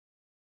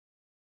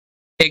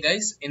Hey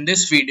guys, in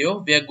this video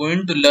we are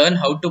going to learn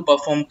how to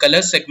perform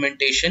color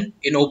segmentation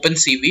in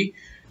opencv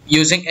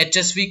using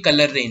HSV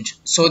color range.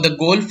 So the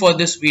goal for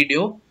this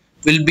video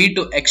will be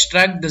to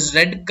extract this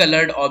red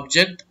colored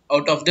object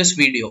out of this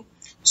video.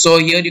 So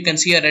here you can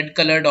see a red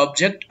colored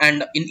object,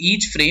 and in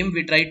each frame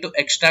we try to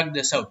extract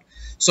this out.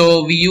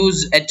 So we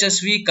use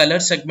HSV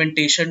color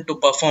segmentation to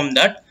perform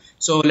that.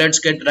 So let's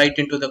get right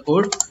into the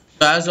code. So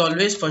as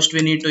always, first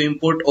we need to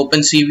import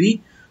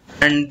opencv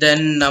and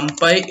then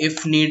numpy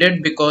if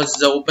needed, because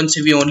the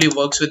opencv only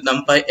works with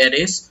numpy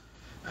arrays.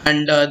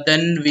 And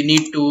then we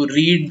need to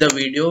read the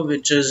video,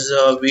 which is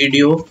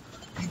video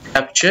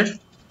capture,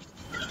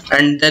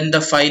 and then the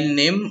file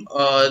name,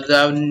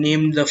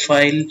 the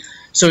file,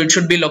 so it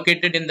should be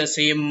located in the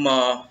same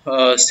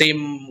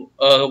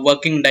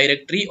working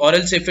directory, or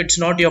else if it's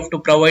not, you have to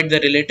provide the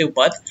relative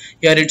path.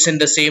 Here it's in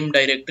the same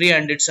directory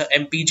and it's a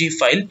mpg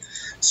file.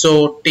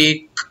 So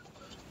take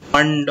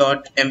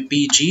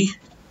 1.mpg,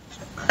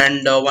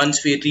 and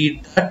once we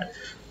read that,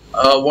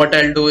 what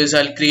I'll do is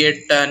I'll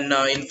create an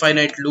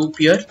infinite loop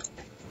here.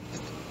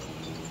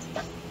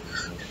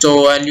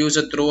 So I'll use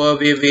a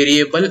throwaway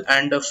variable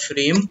and a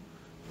frame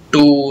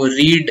to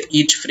read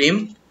each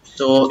frame.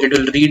 So it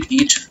will read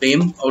each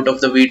frame out of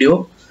the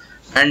video,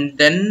 and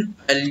then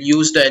I'll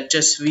use the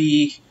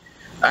HSV.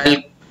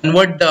 I'll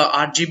convert the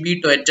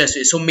RGB to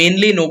HSV. So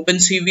mainly in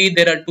opencv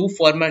there are two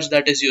formats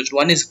that is used.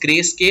 One is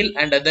grayscale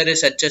and other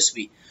is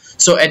HSV.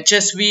 So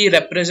HSV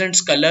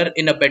represents color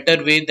in a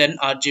better way than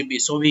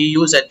RGB. So we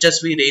use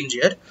HSV range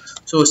here.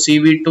 So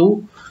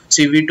cv2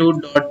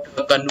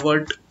 dot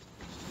convert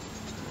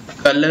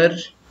color.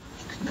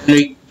 Then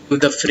we give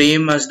the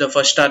frame as the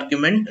first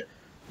argument,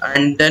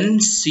 and then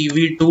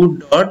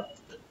cv2 dot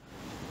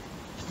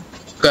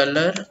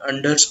color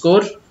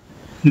underscore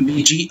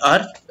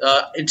bgr,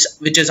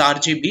 which is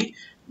RGB,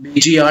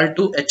 bgr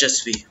to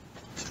HSV.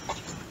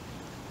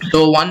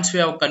 So once we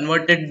have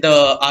converted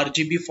the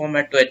RGB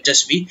format to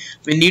HSV,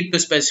 we need to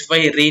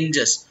specify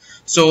ranges.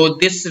 So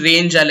this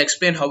range, I'll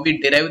explain how we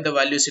derive the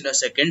values in a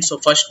second. So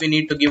first we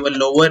need to give a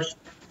lower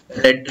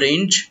red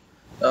range.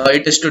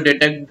 It is to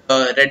detect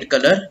red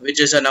color,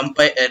 which is a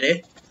numpy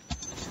array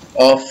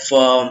of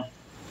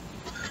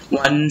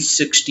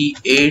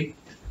 168,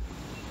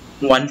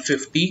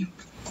 150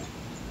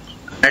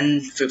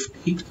 and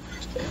 50.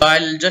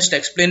 I'll just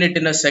explain it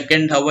in a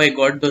second how I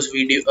got those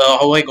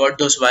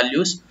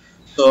values.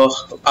 So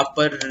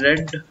upper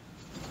red,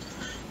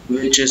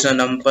 which is a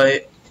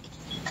numpy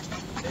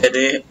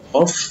array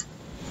of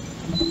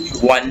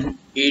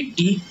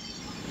 180,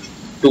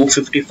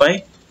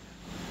 255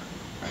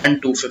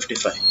 and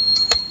 255.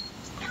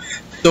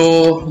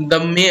 So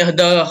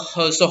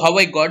so how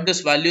I got these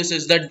values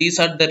is that these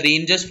are the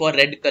ranges for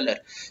red color.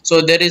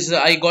 So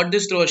I got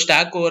this through a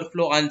Stack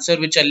Overflow answer,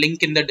 which I'll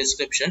link in the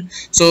description.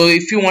 So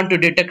if you want to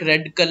detect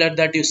red color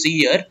that you see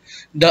here,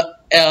 the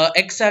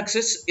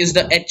x-axis is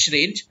the H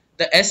range.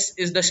 The S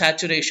is the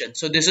saturation.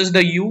 So this is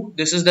the U,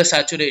 this is the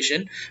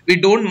saturation. We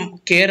don't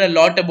care a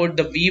lot about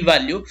the V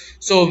value.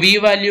 So V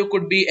value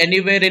could be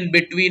anywhere in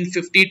between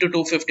 50 to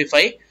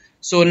 255.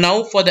 So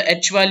now for the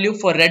H value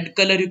for red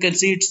color, you can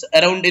see it's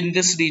around in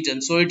this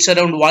region. So it's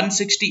around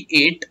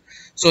 168.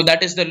 So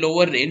that is the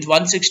lower range,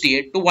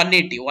 168 to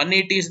 180.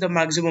 180 is the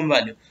maximum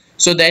value.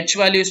 So the H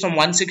value is from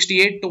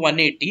 168 to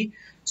 180.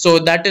 So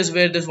that is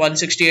where this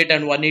 168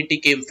 and 180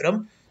 came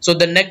from. So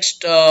the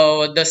next,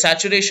 the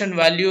saturation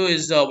value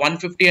is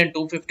 150 and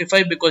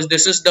 255, because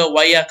this is the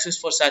y-axis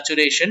for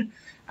saturation,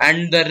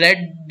 and the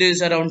red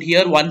is around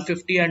here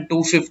 150 and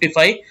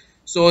 255.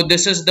 So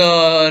this is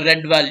the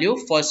red value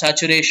for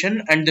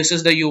saturation, and this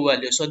is the U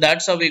value. So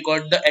that's how we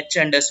got the H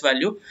and S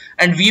value.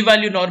 And V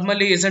value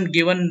normally isn't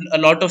given a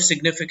lot of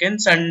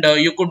significance, and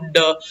you could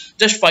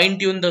just fine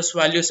tune those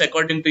values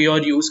according to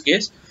your use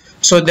case.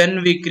 So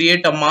then we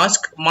create a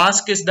mask.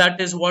 Mask is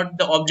what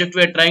the object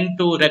we are trying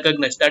to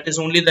recognize. That is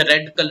only the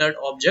red colored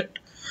object.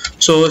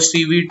 So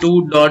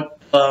cv2 dot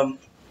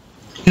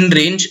in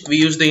range, we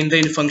use the in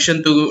range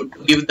function to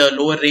give the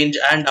lower range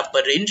and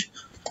upper range.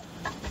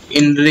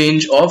 In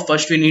range of,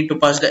 first we need to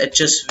pass the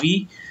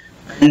HSV,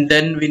 and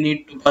then we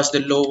need to pass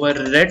the lower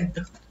red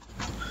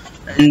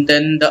and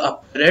then the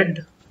upper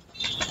red.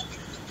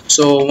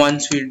 So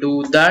once we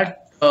do that,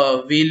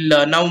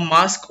 we'll now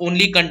mask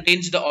only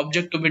contains the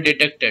object to be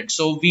detected.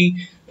 So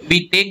we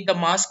take the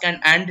mask and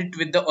AND it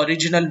with the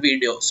original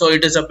video. So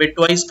it is a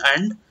bitwise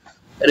AND.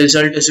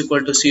 Result is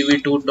equal to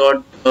cv2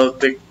 dot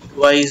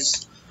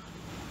bitwise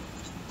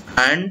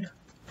AND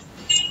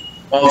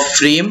of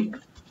frame,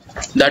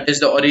 that is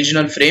the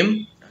original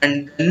frame,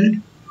 and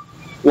then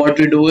what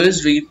we do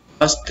is we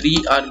pass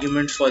 3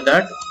 arguments for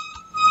that,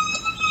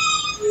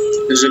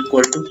 is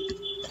equal to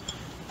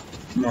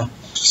mask.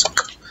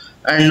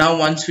 And now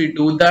once we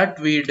do that,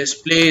 we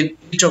display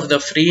each of the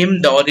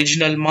frame, the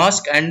original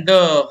mask and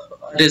the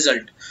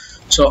result.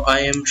 So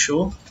I am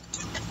show,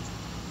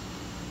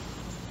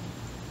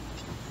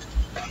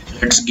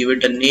 let's give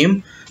it a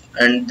name,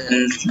 and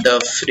then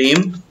the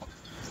frame.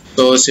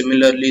 So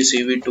similarly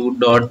cv2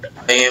 dot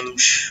IM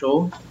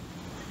show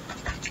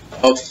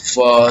of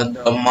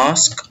the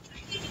mask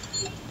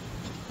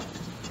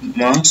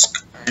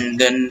mask, and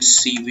then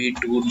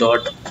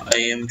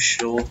cv2.im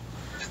show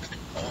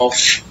of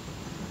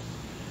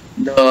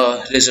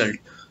the result.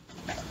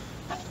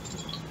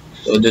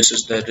 So this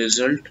is the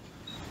result.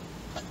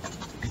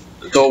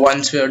 So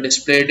once we have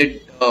displayed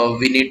it,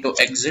 we need to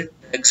exit.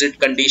 Exit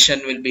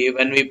condition will be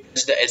when we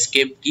press the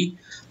escape key.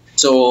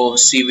 So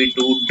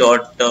cv2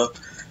 dot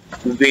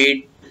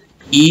wait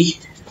e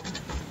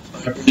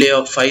delay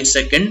of 5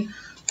 seconds,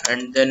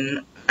 and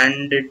then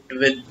and it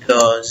with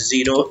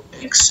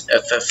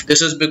 0xff.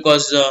 This is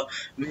because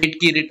wait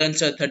key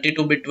returns a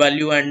 32-bit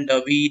value, and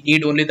we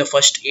need only the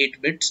first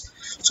 8 bits.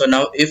 So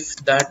now if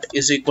that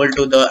is equal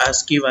to the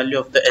ASCII value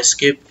of the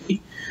escape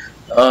key,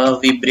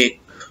 we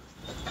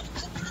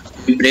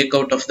break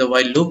out of the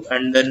while loop,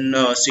 and then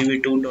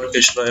cv2 dot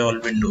destroy all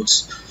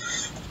windows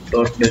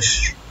dot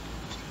destroy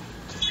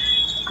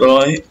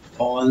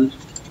all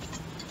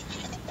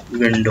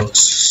windows.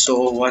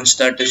 So once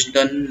that is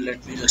done,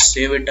 let me just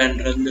save it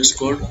and run this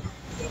code.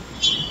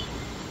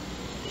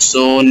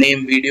 So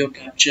name video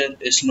capture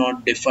is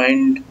not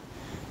defined.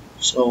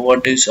 So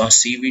what is a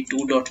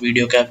cv2 dot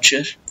video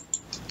capture?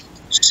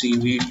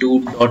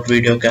 cv2 dot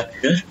video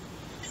capture.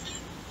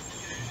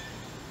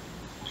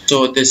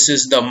 So this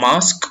is the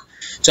mask.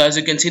 So as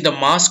you can see, the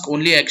mask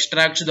only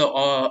extracts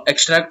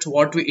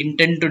what we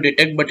intend to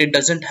detect, but it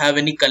doesn't have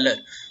any color.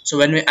 So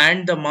when we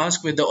add the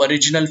mask with the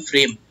original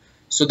frame,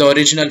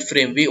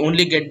 we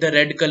only get the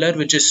red color,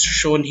 which is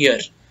shown here.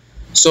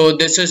 So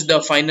this is the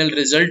final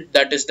result,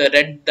 that is the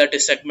red that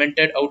is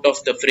segmented out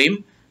of the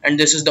frame, and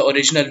this is the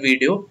original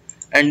video,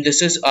 and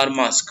this is our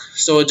mask.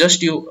 So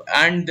just you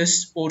add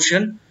this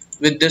portion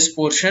with this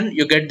portion,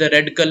 you get the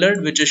red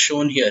color which is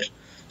shown here.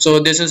 So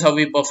this is how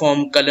we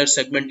perform color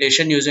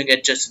segmentation using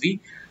HSV.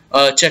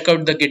 Check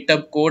out the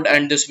GitHub code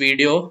and this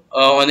video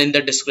in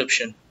the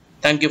description.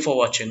 Thank you for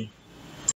watching.